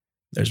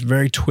 There's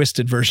very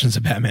twisted versions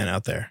of Batman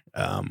out there.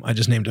 I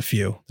just named a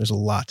few. There's a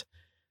lot.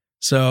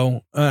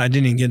 So I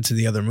didn't even get into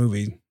the other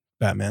movie,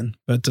 Batman,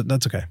 but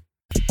that's okay.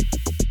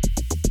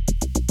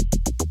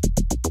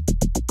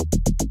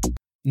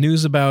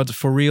 news about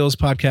For Reals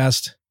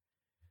podcast.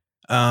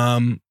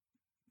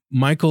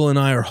 Michael and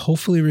I are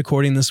hopefully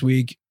recording this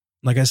week.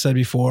 Like I said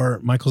before,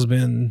 Michael's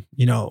been,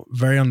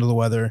 very under the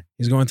weather.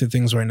 He's going through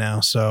things right now.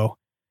 So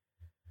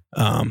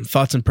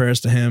thoughts and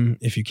prayers to him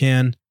if you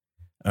can,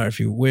 or if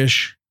you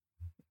wish.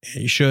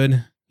 You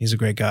should. He's a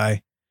great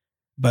guy.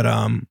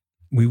 But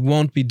we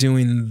won't be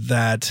doing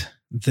that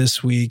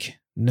this week.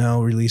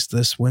 No, release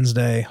this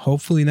Wednesday,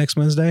 hopefully next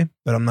Wednesday,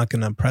 but I'm not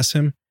going to press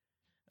him.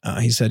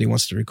 He said he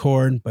wants to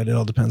record, but it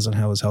all depends on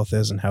how his health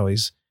is and how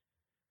he's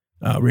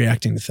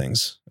reacting to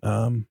things.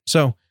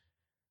 So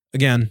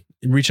again,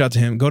 reach out to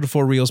him. Go to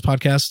For Reals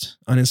podcast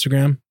on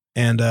Instagram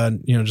and,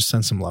 just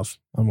send some love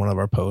on one of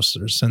our posts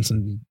or send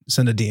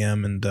a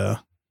DM and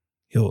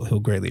he'll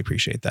greatly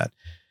appreciate that.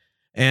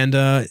 And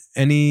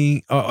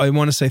I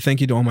want to say thank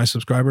you to all my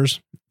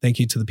subscribers. Thank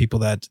you to the people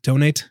that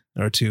donate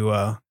or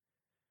to,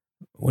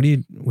 what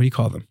do you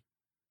call them?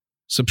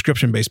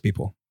 Subscription-based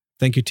people.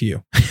 Thank you to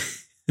you.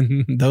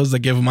 Those that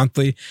give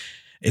monthly,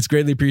 it's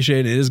greatly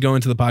appreciated. It is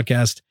going to the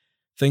podcast.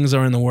 Things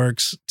are in the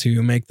works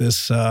to make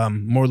this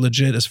more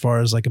legit as far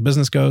as like a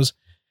business goes,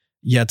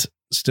 yet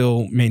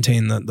still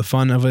maintain the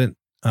fun of it.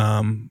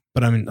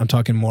 But I'm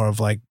talking more of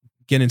like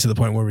getting to the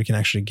point where we can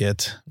actually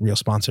get real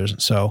sponsors.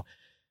 So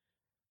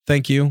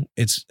thank you.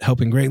 It's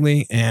helping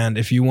greatly. And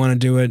if you want to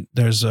do it,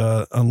 there's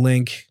a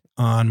link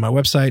on my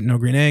website, No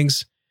Green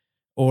Eggs,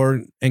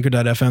 or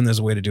Anchor.fm. There's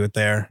a way to do it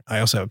there. I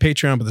also have a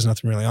Patreon, but there's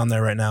nothing really on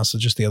there right now. So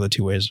just the other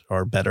two ways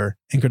are better.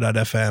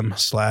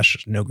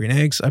 Anchor.fm/No Green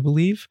Eggs, I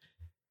believe.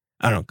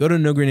 I don't know. Go to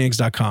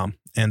nogreeneggs.com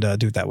and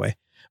do it that way.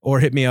 Or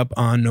hit me up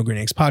on No Green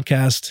Eggs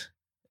podcast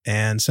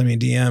and send me a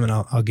DM and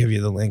I'll give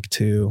you the link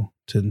to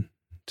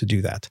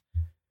do that.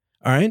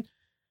 All right.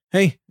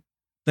 Hey,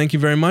 thank you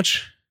very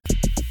much.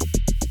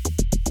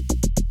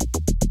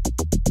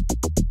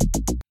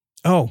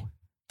 Oh,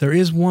 there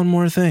is one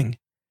more thing,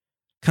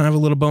 kind of a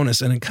little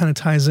bonus, and it kind of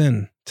ties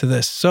in to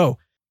this. So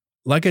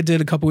like I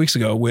did a couple weeks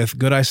ago with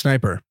Good Eye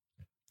Sniper,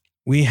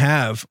 we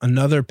have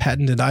another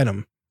patented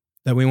item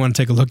that we want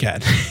to take a look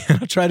at.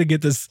 I'll try to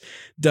get this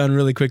done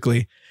really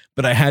quickly,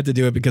 but I had to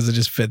do it because it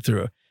just fit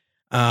through.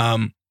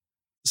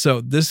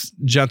 So this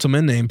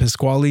gentleman named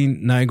Pasquale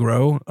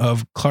Nigro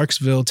of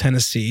Clarksville,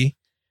 Tennessee,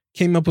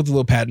 came up with a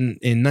little patent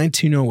in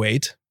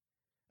 1908.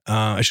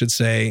 I should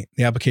say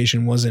the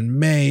application was in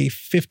May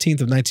 15th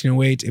of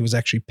 1908. It was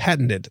actually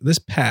patented. This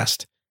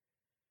passed,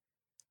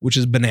 which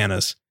is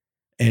bananas.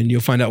 And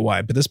you'll find out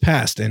why. But this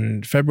passed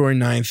in February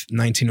 9th,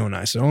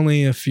 1909. So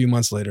only a few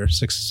months later,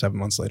 6-7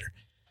 months later.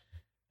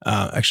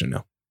 Actually,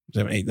 no,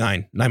 7, 8,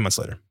 9 months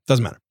later.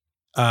 Doesn't matter.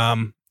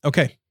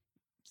 Okay.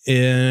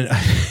 And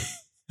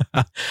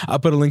I'll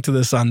put a link to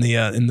this on the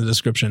in the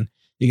description.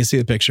 You can see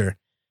the picture.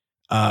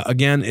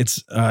 Again,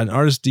 it's an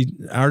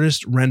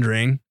artist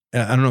rendering.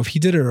 I don't know if he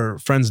did it or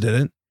friends did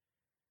it.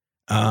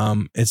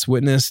 It's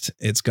witnessed.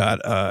 It's got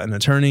an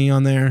attorney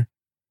on there.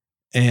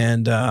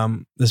 And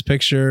this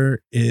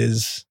picture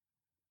is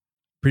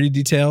pretty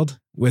detailed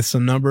with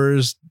some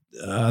numbers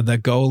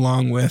that go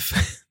along with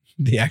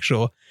the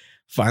actual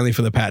filing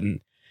for the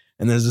patent.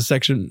 And there's a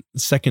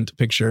second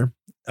picture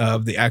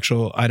of the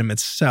actual item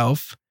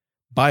itself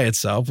by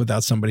itself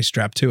without somebody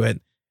strapped to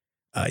it.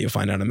 You'll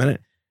find out in a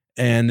minute.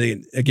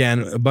 And again,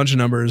 a bunch of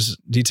numbers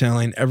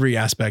detailing every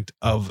aspect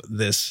of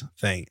this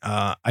thing.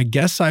 I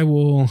guess I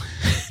will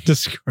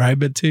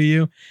describe it to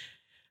you.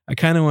 I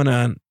kind of want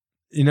to,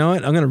 you know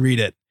what? I'm going to read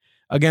it.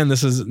 Again,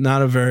 this is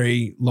not a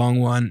very long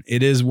one.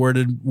 It is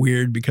worded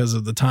weird because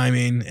of the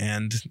timing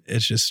and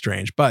it's just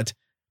strange. But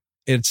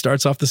it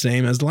starts off the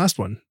same as the last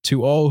one.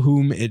 To all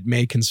whom it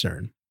may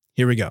concern.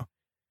 Here we go.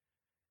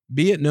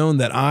 Be it known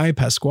that I,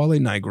 Pasquale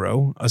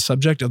Nigro, a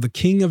subject of the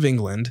King of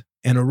England,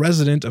 and a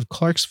resident of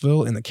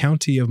Clarksville in the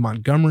county of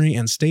Montgomery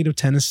and state of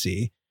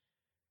Tennessee.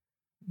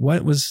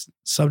 What was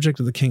subject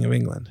of the King of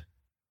England?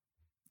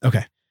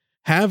 Okay.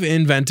 Have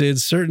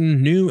invented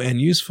certain new and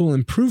useful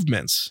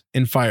improvements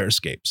in fire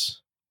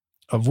escapes,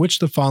 of which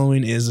the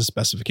following is a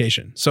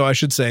specification. So I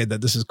should say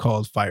that this is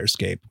called fire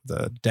escape,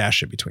 the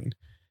dash in between.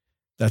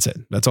 That's it.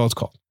 That's all it's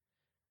called.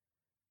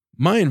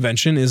 My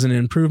invention is an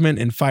improvement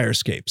in fire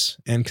escapes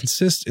and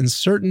consists in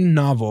certain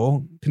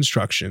novel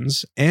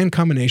constructions and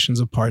combinations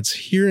of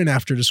parts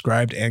hereinafter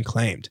described and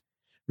claimed.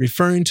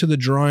 Referring to the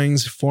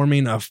drawings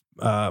forming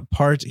a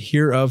part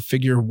hereof,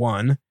 figure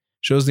 1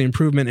 shows the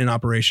improvement in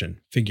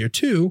operation. Figure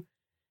 2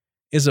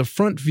 is a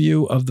front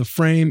view of the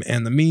frame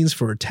and the means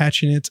for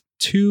attaching it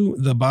to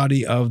the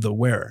body of the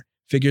wearer.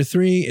 Figure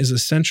 3 is a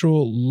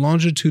central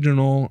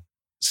longitudinal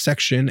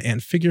section,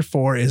 and figure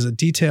 4 is a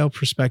detailed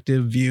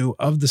perspective view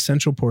of the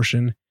central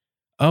portion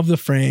of the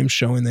frame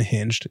showing the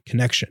hinged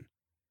connection.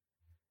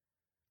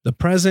 The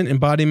present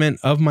embodiment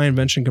of my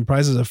invention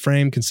comprises a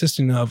frame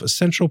consisting of a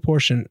central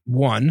portion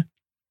 1,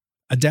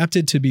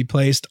 adapted to be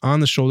placed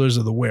on the shoulders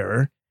of the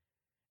wearer,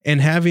 and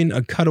having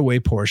a cutaway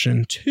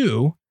portion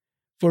 2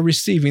 for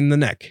receiving the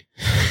neck.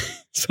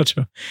 Such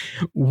a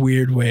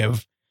weird way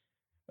of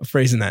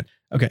phrasing that.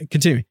 Okay,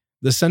 continue.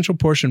 The central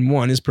portion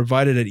 1 is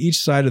provided at each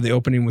side of the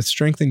opening with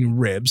strengthening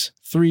ribs.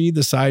 3,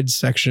 the side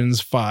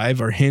sections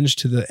 5 are hinged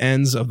to the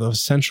ends of the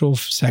central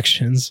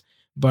sections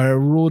by a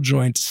rule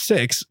joint.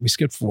 6, we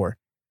skipped 4.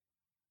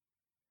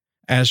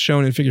 As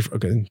shown in figure 4.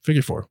 Okay,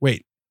 figure 4.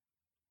 Wait.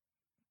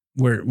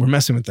 We're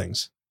messing with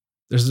things.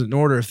 There's an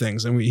order of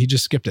things, and he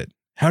just skipped it.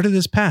 How did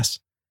this pass?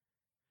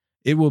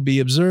 It will be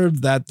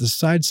observed that the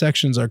side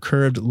sections are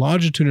curved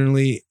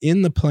longitudinally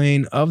in the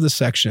plane of the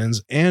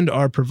sections and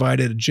are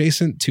provided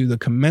adjacent to the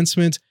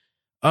commencement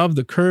of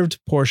the curved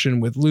portion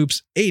with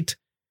loops 8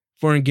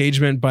 for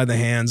engagement by the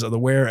hands of the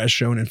wearer as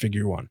shown in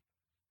figure 1.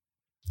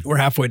 We're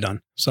halfway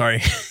done.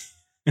 Sorry.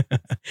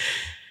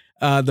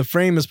 The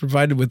frame is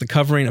provided with the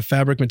covering of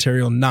fabric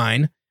material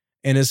 9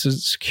 and is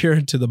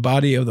secured to the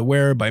body of the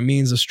wearer by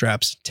means of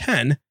straps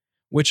 10,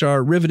 which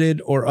are riveted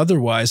or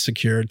otherwise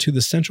secured to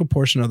the central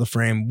portion of the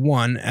frame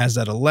 1 as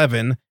at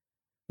 11,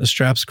 the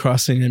straps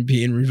crossing and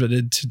being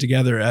riveted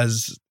together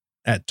as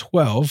at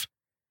 12,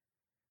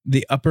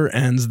 the upper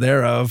ends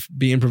thereof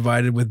being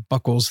provided with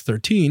buckles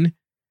 13,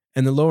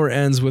 and the lower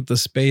ends with the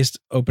spaced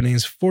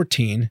openings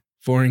 14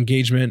 for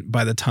engagement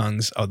by the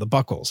tongues of the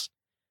buckles.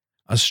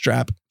 A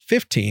strap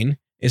 15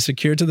 is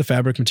secured to the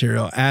fabric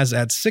material as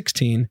at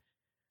 16,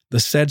 the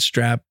said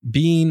strap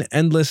being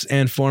endless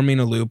and forming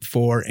a loop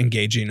for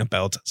engaging a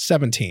belt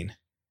 17.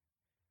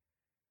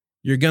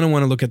 You're going to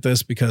want to look at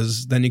this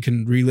because then you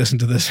can re-listen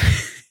to this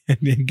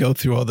and go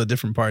through all the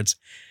different parts.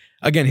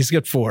 Again, he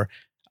skipped 4.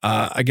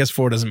 I guess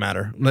 4 doesn't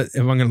matter. If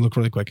I'm going to look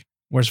really quick.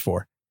 Where's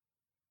 4?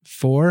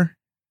 4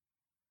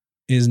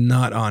 is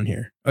not on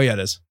here. Oh, yeah, it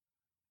is.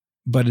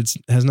 But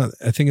has not.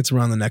 I think it's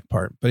around the neck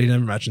part, but he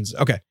never mentions.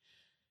 Okay.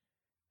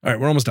 All right,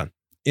 we're almost done.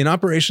 In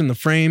operation, the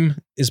frame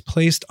is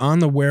placed on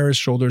the wearer's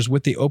shoulders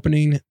with the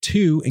opening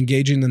 2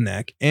 engaging the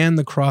neck and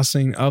the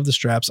crossing of the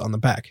straps on the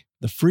back.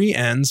 The free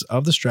ends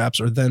of the straps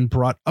are then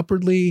brought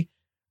upwardly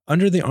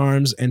under the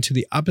arms and to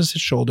the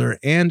opposite shoulder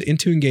and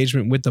into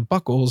engagement with the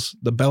buckles,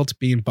 the belt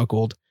being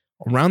buckled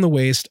around the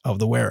waist of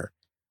the wearer.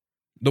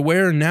 The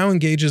wearer now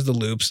engages the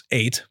loops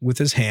 8 with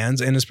his hands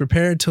and is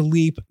prepared to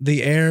leap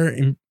the air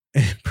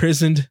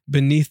imprisoned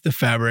beneath the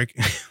fabric.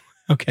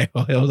 Okay,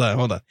 well,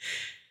 hold on.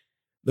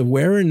 The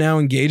wearer now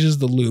engages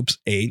the loops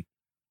 8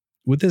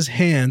 with his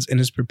hands and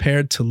is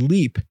prepared to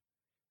leap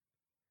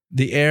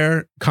the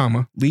air,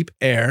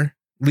 the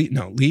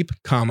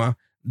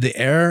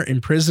air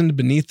imprisoned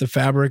beneath the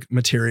fabric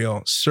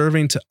material,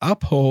 serving to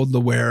uphold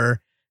the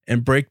wearer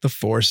and break the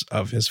force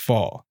of his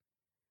fall.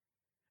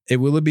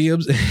 It will be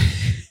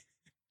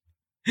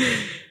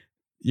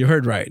you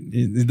heard right.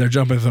 They're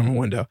jumping from a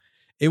window.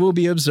 It will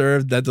be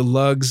observed that the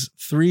lugs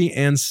 3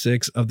 and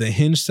 6 of the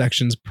hinge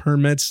sections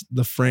permits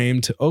the frame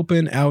to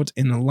open out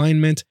in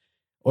alignment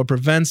or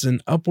prevents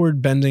an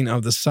upward bending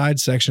of the side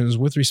sections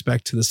with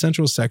respect to the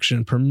central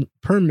section,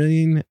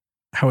 permitting,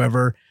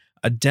 however,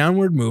 a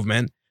downward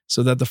movement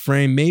so that the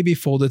frame may be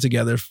folded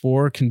together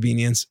for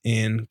convenience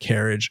in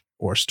carriage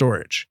or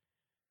storage.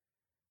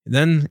 It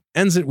then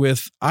ends it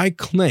with, I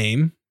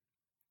claim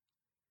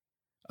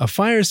a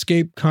fire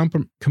escape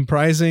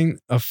comprising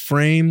a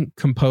frame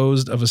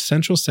composed of a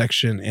central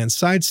section and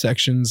side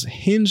sections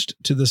hinged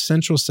to the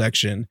central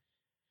section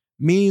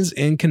means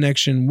in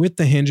connection with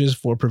the hinges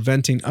for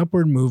preventing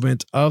upward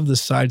movement of the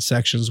side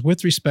sections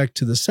with respect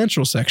to the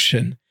central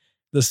section,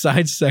 the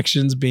side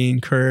sections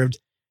being curved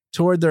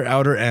toward their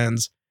outer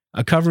ends,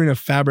 a covering of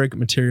fabric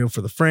material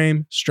for the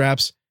frame,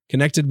 straps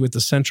connected with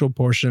the central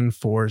portion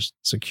for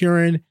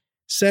securing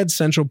said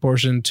central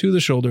portion to the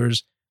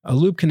shoulders, a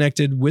loop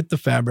connected with the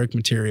fabric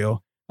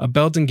material, a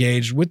belt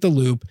engaged with the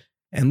loop,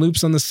 and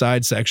loops on the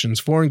side sections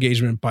for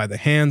engagement by the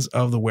hands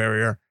of the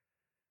wearer.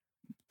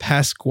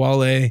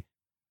 Pasquale,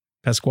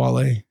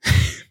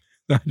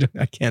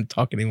 I can't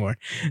talk anymore.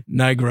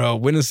 Nigro,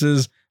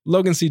 witnesses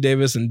Logan C.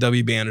 Davis and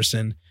W.B.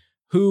 Anderson,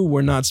 who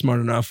were not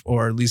smart enough,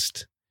 or at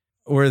least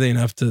worthy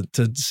enough to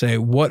say,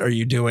 what are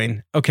you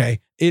doing? Okay,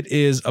 it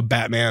is a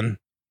Batman.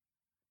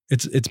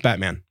 It's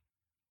Batman.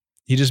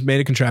 He just made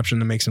a contraption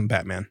that makes him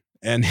Batman.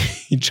 And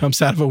he jumps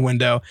out of a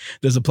window.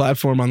 There's a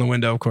platform on the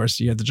window. Of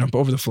course, you have to jump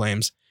over the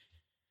flames.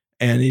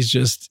 And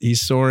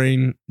he's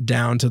soaring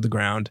down to the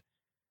ground.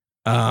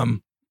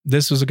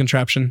 This was a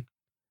contraption.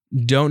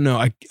 Don't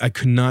know. I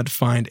could not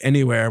find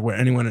anywhere where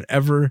anyone had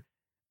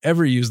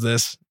ever used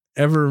this,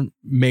 ever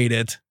made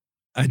it.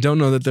 I don't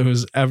know that there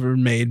was ever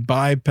made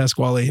by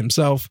Pasquale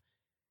himself,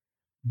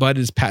 but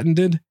it's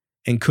patented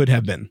and could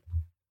have been.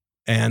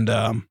 And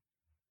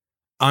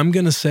I'm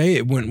going to say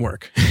it wouldn't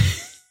work.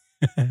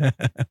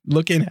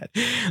 Looking at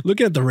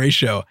the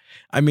ratio,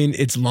 I mean,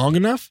 it's long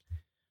enough,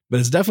 but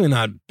it's definitely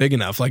not big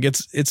enough. Like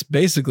it's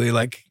basically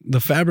like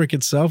the fabric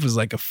itself is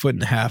like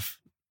 1.5 feet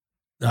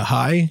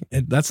high.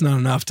 That's not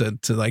enough to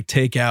like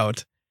take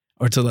out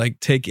or to like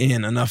take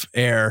in enough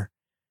air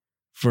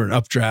for an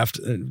updraft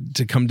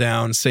to come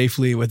down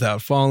safely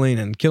without falling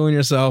and killing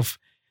yourself.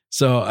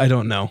 So I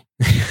don't know.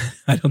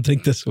 I don't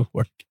think this will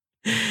work.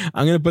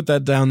 I'm going to put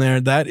that down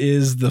there. That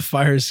is the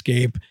fire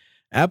escape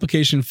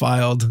application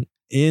filed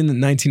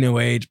in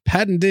 1908,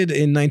 patented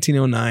in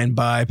 1909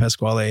 by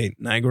Pasquale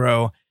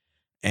Nigro.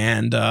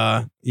 And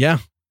yeah,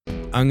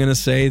 I'm going to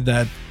say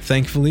that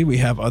thankfully we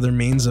have other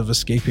means of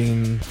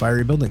escaping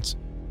fiery buildings.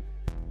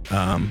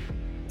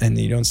 And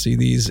you don't see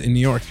these in New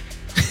York.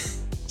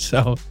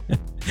 So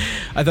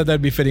I thought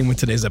that'd be fitting with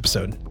today's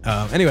episode.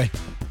 Anyway,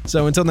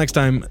 so until next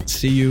time,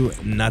 see you,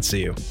 not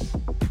see you.